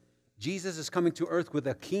Jesus. Jesus is coming to earth with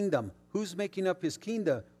a kingdom. Who's making up his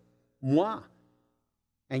kingdom? Moi.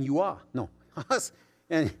 And you are. No, us.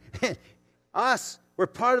 And us. We're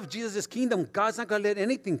part of Jesus' kingdom. God's not going to let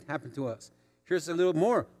anything happen to us. Here's a little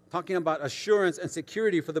more, talking about assurance and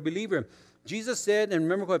security for the believer. Jesus said, and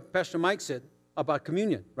remember what Pastor Mike said about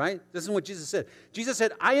communion, right? This is what Jesus said. Jesus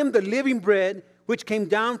said, "I am the living bread which came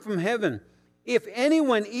down from heaven. If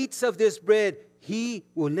anyone eats of this bread, he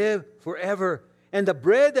will live forever. And the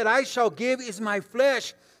bread that I shall give is my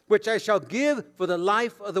flesh, which I shall give for the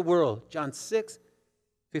life of the world." John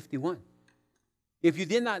 6:51. If you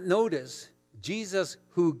did not notice, Jesus,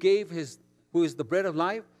 who is the bread of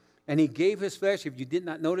life, and he gave his flesh, if you did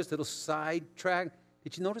not notice, little sidetrack,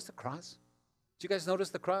 did you notice the cross? Did you guys notice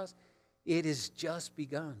the cross? It is just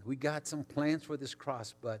begun. We got some plans for this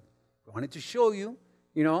cross, but I wanted to show you,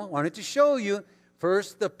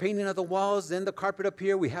 first the painting of the walls, then the carpet up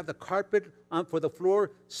here. We have the carpet for the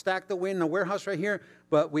floor stacked away in the warehouse right here,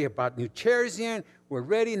 but we have brought new chairs in. We're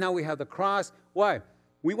ready. Now we have the cross. Why?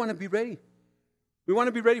 We want to be ready. We want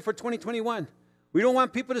to be ready for 2021. We don't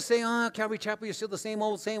want people to say, Calvary Chapel, you're still the same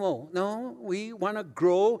old, same old. No, we want to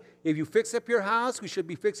grow. If you fix up your house, we should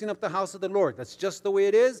be fixing up the house of the Lord. That's just the way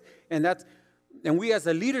it is. And we as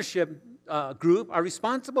a leadership group are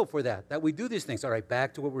responsible for that we do these things. All right,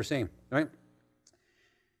 back to what we're saying, right?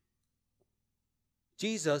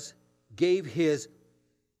 Jesus gave his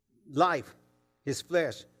life, his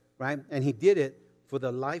flesh, right? And he did it for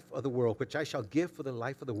the life of the world, which I shall give for the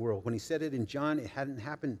life of the world. When he said it in John, it hadn't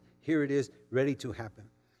happened. Here it is, ready to happen.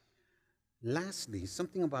 Lastly,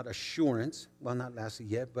 something about assurance. Well, not lastly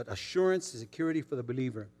yet, but assurance and security for the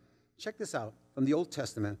believer. Check this out from the Old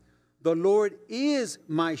Testament. "The Lord is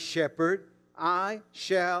my shepherd, I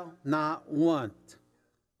shall not want."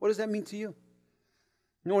 What does that mean to you?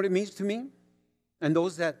 You know what it means to me? And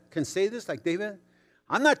those that can say this, like David,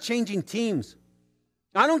 I'm not changing teams.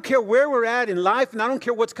 I don't care where we're at in life, and I don't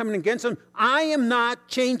care what's coming against them. I am not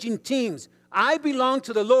changing teams. I belong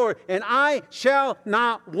to the Lord, and I shall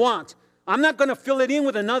not want. I'm not going to fill it in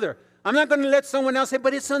with another. I'm not going to let someone else say,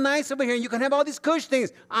 but it's so nice over here, and you can have all these cush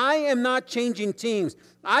things. I am not changing teams.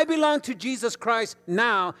 I belong to Jesus Christ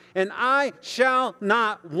now, and I shall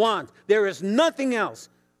not want. There is nothing else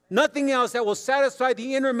that will satisfy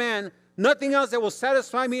the inner man, nothing else that will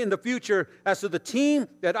satisfy me in the future as to the team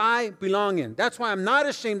that I belong in. That's why I'm not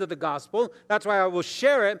ashamed of the gospel. That's why I will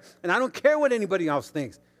share it, and I don't care what anybody else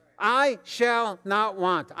thinks. I shall not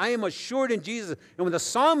want. I am assured in Jesus. And when the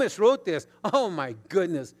psalmist wrote this, oh my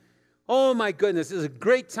goodness, this is a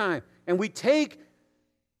great time. And we take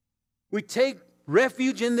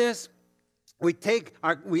refuge in this.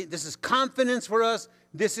 This is confidence for us.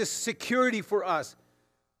 This is security for us.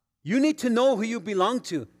 You need to know who you belong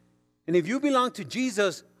to. And if you belong to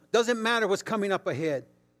Jesus, doesn't matter what's coming up ahead.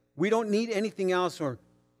 We don't need anything else or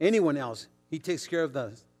anyone else. He takes care of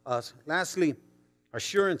us. Lastly,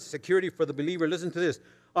 assurance, security for the believer. Listen to this.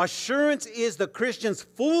 Assurance is the Christian's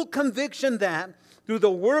full conviction that through the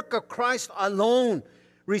work of Christ alone,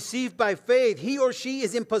 received by faith, he or she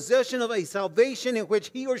is in possession of a salvation in which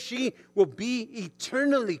he or she will be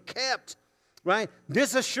eternally kept. Right?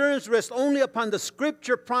 This assurance rests only upon the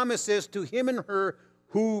scripture promises to him and her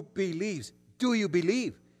who believes. Do you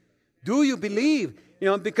believe? Do you believe?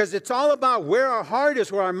 because it's all about where our heart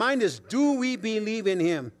is, where our mind is. Do we believe in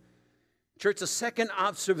him? Church, the second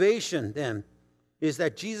observation then is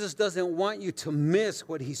that Jesus doesn't want you to miss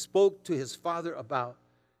what he spoke to his Father about.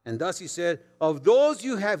 And thus he said, of those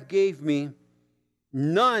you have gave me,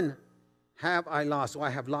 none have I lost, or I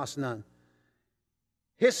have lost none.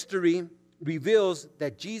 History reveals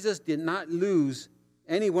that Jesus did not lose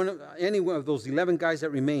any one of those 11 guys that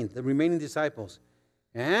remained, the remaining disciples.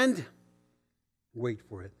 And wait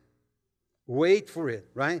for it. Wait for it,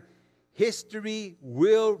 right? History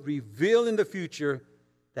will reveal in the future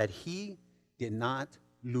that he did not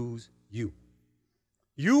lose you.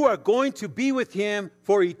 You are going to be with him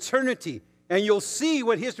for eternity. And you'll see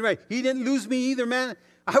what history writes. He didn't lose me either, man.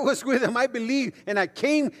 I was with him. I believed. And I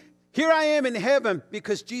came. Here I am in heaven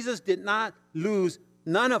because Jesus did not lose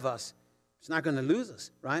none of us. He's not going to lose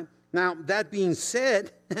us, right? Now, that being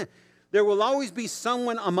said, there will always be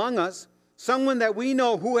someone among us, someone that we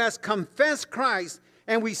know who has confessed Christ,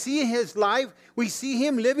 and we see his life, we see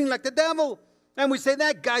him living like the devil. And we say,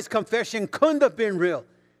 that guy's confession couldn't have been real.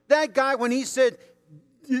 That guy, when he said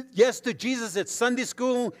yes to Jesus at Sunday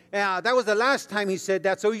school, that was the last time he said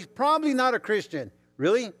that, so he's probably not a Christian.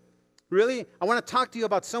 Really? Really? I want to talk to you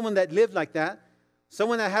about someone that lived like that,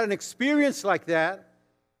 someone that had an experience like that,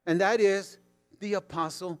 and that is the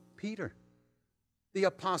Apostle Peter. The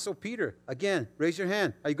Apostle Peter. Again, raise your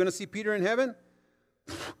hand. Are you going to see Peter in heaven?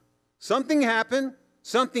 Something happened.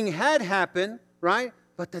 Something had happened, right?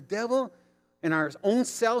 But the devil, in our own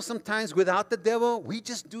self sometimes, without the devil, we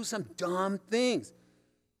just do some dumb things.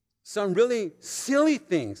 Some really silly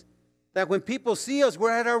things that when people see us, we're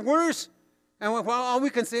at our worst. And all we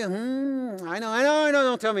can say, I know,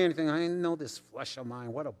 don't tell me anything. I know this flesh of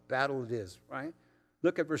mine. What a battle it is, right?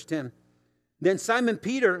 Look at verse 10. Then Simon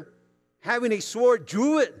Peter, having a sword,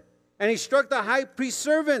 drew it, and he struck the high priest's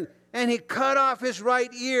servant, and he cut off his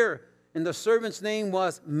right ear. And the servant's name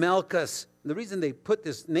was Malchus. The reason they put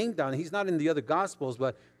this name down, he's not in the other Gospels,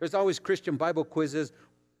 but there's always Christian Bible quizzes.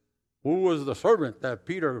 Who was the servant that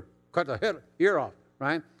Peter cut the ear off,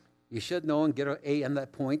 right? You should know and get an A on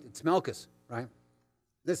that point. It's Malchus, right?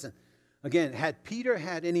 Listen, again, had Peter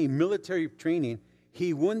had any military training,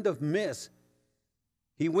 he wouldn't have missed.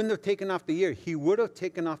 He wouldn't have taken off the ear. He would have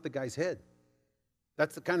taken off the guy's head.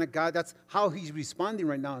 That's the kind of guy, that's how he's responding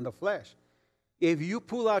right now in the flesh. If you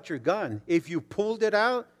pull out your gun, if you pulled it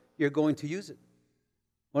out, you're going to use it.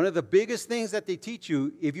 One of the biggest things that they teach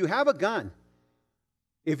you, if you have a gun,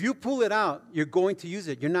 if you pull it out, you're going to use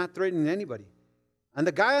it. You're not threatening anybody. And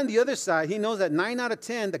the guy on the other side, he knows that 9 out of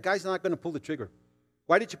 10, the guy's not going to pull the trigger.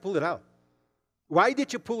 Why did you pull it out? Why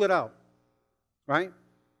did you pull it out? Right?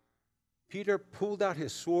 Peter pulled out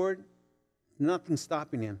his sword, nothing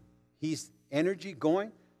stopping him. He's energy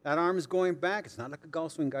going. That arm is going back. It's not like a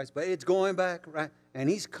golf swing, guys, but it's going back, right? And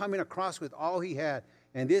he's coming across with all he had.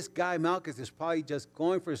 And this guy, Malchus, is probably just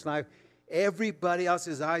going for his life. Everybody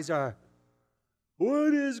else's eyes are,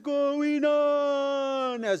 what is going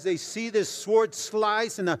on? As they see this sword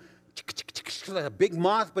slice and a big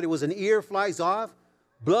moth, but it was an ear, flies off.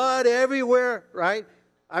 Blood everywhere, right?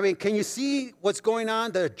 I mean, can you see what's going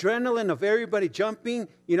on? The adrenaline of everybody jumping.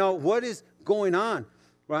 What is going on,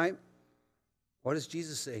 right? What does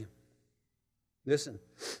Jesus say? Listen,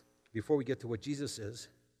 before we get to what Jesus says,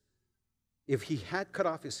 if he had cut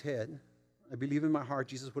off his head, I believe in my heart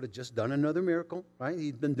Jesus would have just done another miracle, right?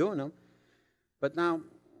 He'd been doing them. But now,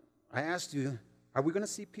 I asked you, are we going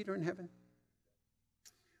to see Peter in heaven?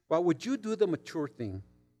 Well, would you do the mature thing?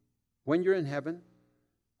 When you're in heaven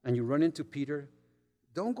and you run into Peter,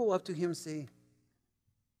 don't go up to him and say,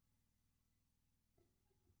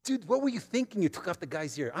 dude, what were you thinking you took off the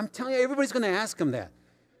guy's ear? I'm telling you, everybody's going to ask him that.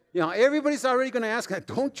 Everybody's already going to ask him,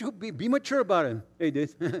 don't you be mature about it. Hey,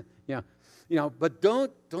 dude. Yeah. But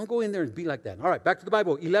don't go in there and be like that. All right, back to the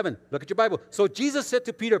Bible. 11, look at your Bible. So Jesus said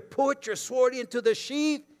to Peter, put your sword into the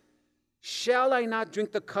sheath. Shall I not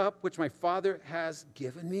drink the cup which my Father has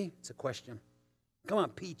given me? It's a question. Come on,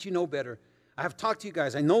 Pete, you know better. I have talked to you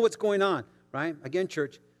guys. I know what's going on, right? Again,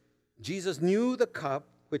 church, Jesus knew the cup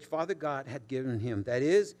which Father God had given him. That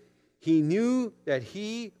is, he knew that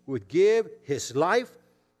he would give his life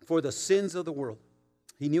for the sins of the world.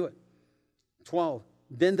 He knew it. 12.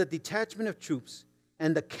 Then the detachment of troops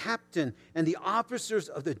and the captain and the officers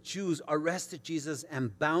of the Jews arrested Jesus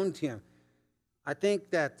and bound him. I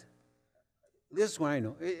think that, this is what I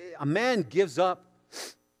know. A man gives up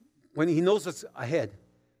when he knows what's ahead.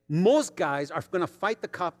 Most guys are going to fight the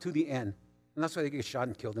cop to the end. And that's why they get shot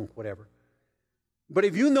and killed and whatever. But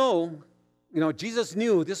if you know, Jesus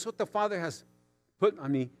knew this is what the Father has put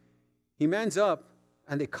on me. He mans up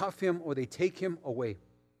and they cuff him or they take him away.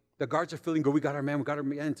 The guards are feeling good. We got our man,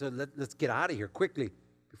 so let's get out of here quickly.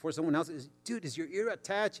 Before someone else is, dude, is your ear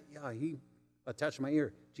attached? Yeah, he attached my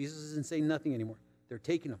ear. Jesus isn't saying nothing anymore. They're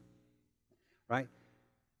taking him, right?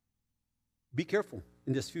 Be careful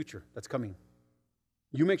in this future that's coming.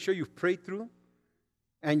 You make sure you've prayed through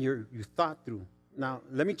and you thought through. Now,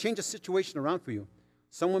 let me change the situation around for you.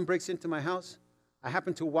 Someone breaks into my house. I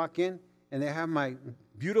happen to walk in, and they have my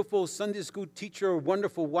beautiful Sunday school teacher,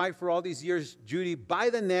 wonderful wife for all these years, Judy,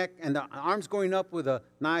 by the neck, and the arms going up with a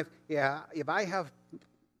knife. Yeah, if I have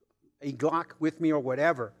a Glock with me or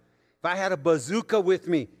whatever, if I had a bazooka with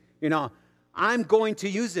me, I'm going to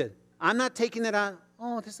use it. I'm not taking it out.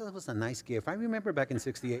 Oh, this was a nice gift. I remember back in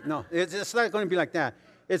 68. No, it's not going to be like that.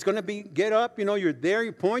 It's going to be, get up, you're there,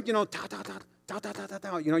 you point, ta, ta, ta, ta, ta, ta, ta,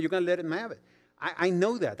 ta, you're going to let him have it. I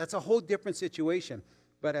know that. That's a whole different situation.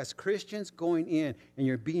 But as Christians going in and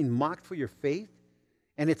you're being mocked for your faith,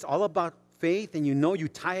 and it's all about faith, and you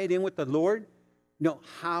tie it in with the Lord,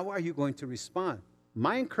 how are you going to respond?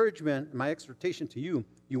 My encouragement, my exhortation to you,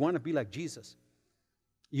 you want to be like Jesus.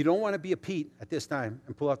 You don't want to be a Pete at this time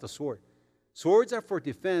and pull out the sword. Swords are for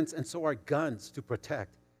defense, and so are guns to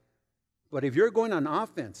protect. But if you're going on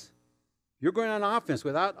offense,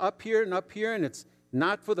 without up here, and it's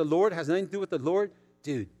not for the Lord, has nothing to do with the Lord,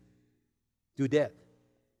 dude, do that.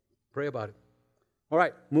 Pray about it. All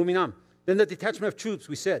right, moving on. Then the detachment of troops,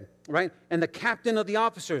 we said, right? And the captain of the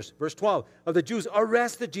officers, verse 12, of the Jews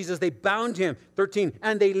arrested Jesus. They bound him, 13,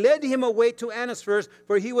 and they led him away to Annas first,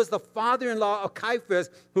 for he was the father-in-law of Caiaphas,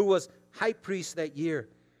 who was high priest that year.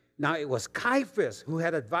 Now, it was Caiaphas who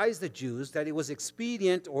had advised the Jews that it was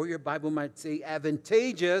expedient, or your Bible might say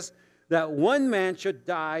advantageous, that one man should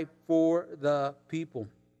die for the people.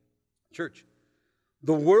 Church,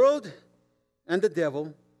 the world and the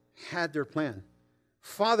devil had their plan.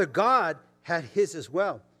 Father God had his as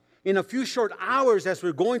well. In a few short hours as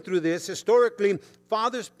we're going through this, historically,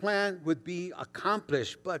 Father's plan would be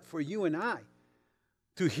accomplished. But for you and I,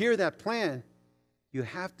 to hear that plan, you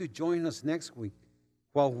have to join us next week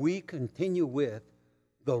while we continue with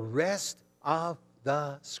the rest of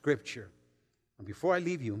the Scripture. And before I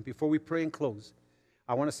leave you, before we pray and close,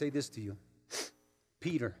 I want to say this to you.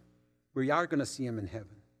 Peter, we are going to see him in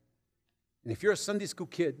heaven. And if you're a Sunday school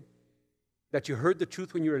kid, that you heard the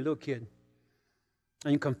truth when you were a little kid,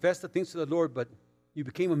 and you confessed the things to the Lord, but you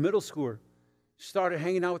became a middle schooler, started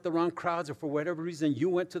hanging out with the wrong crowds, or for whatever reason, you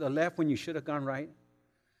went to the left when you should have gone right.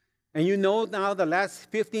 And now the last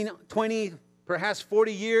 15, 20, perhaps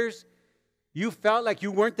 40 years, you felt like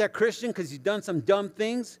you weren't that Christian because you've done some dumb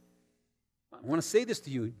things. I want to say this to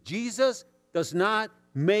you. Jesus does not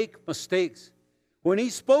make mistakes. When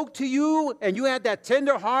he spoke to you and you had that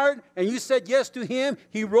tender heart and you said yes to him,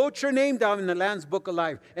 he wrote your name down in the Lamb's Book of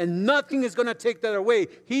Life. And nothing is going to take that away.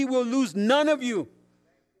 He will lose none of you.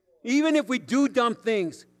 Even if we do dumb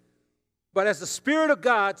things. But as the Spirit of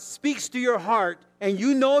God speaks to your heart and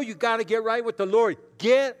you got to get right with the Lord,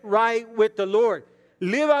 get right with the Lord.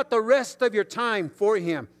 Live out the rest of your time for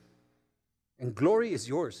him. And glory is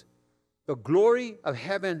yours. The glory of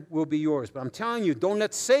heaven will be yours. But I'm telling you, don't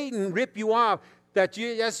let Satan rip you off that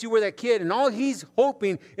you were that kid. And all he's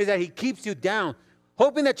hoping is that he keeps you down.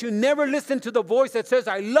 Hoping that you never listen to the voice that says,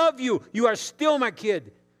 I love you. You are still my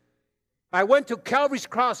kid. I went to Calvary's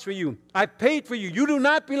cross for you. I paid for you. You do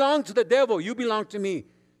not belong to the devil. You belong to me.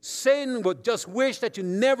 Satan would just wish that you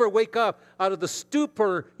never wake up out of the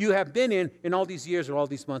stupor you have been in all these years or all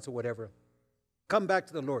these months or whatever. Come back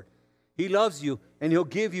to the Lord. He loves you, and he'll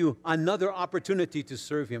give you another opportunity to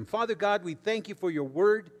serve him. Father God, we thank you for your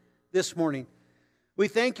word this morning. We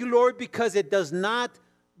thank you, Lord, because it does not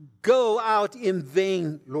go out in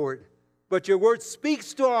vain, Lord. But your word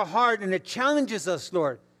speaks to our heart, and it challenges us,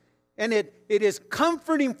 Lord. And it is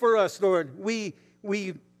comforting for us, Lord. We're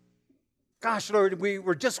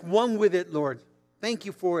just one with it, Lord. Thank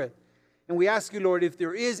you for it. And we ask you, Lord, if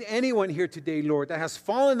there is anyone here today, Lord, that has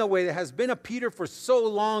fallen away, that has been a Peter for so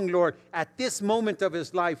long, Lord, at this moment of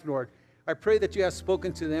his life, Lord, I pray that you have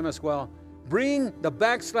spoken to them as well. Bring the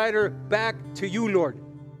backslider back to you, Lord.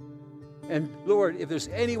 And Lord, if there's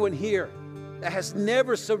anyone here that has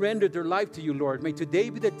never surrendered their life to you, Lord, may today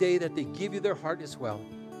be the day that they give you their heart as well.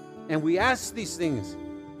 And we ask these things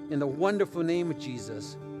in the wonderful name of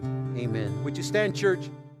Jesus. Amen. Would you stand, church?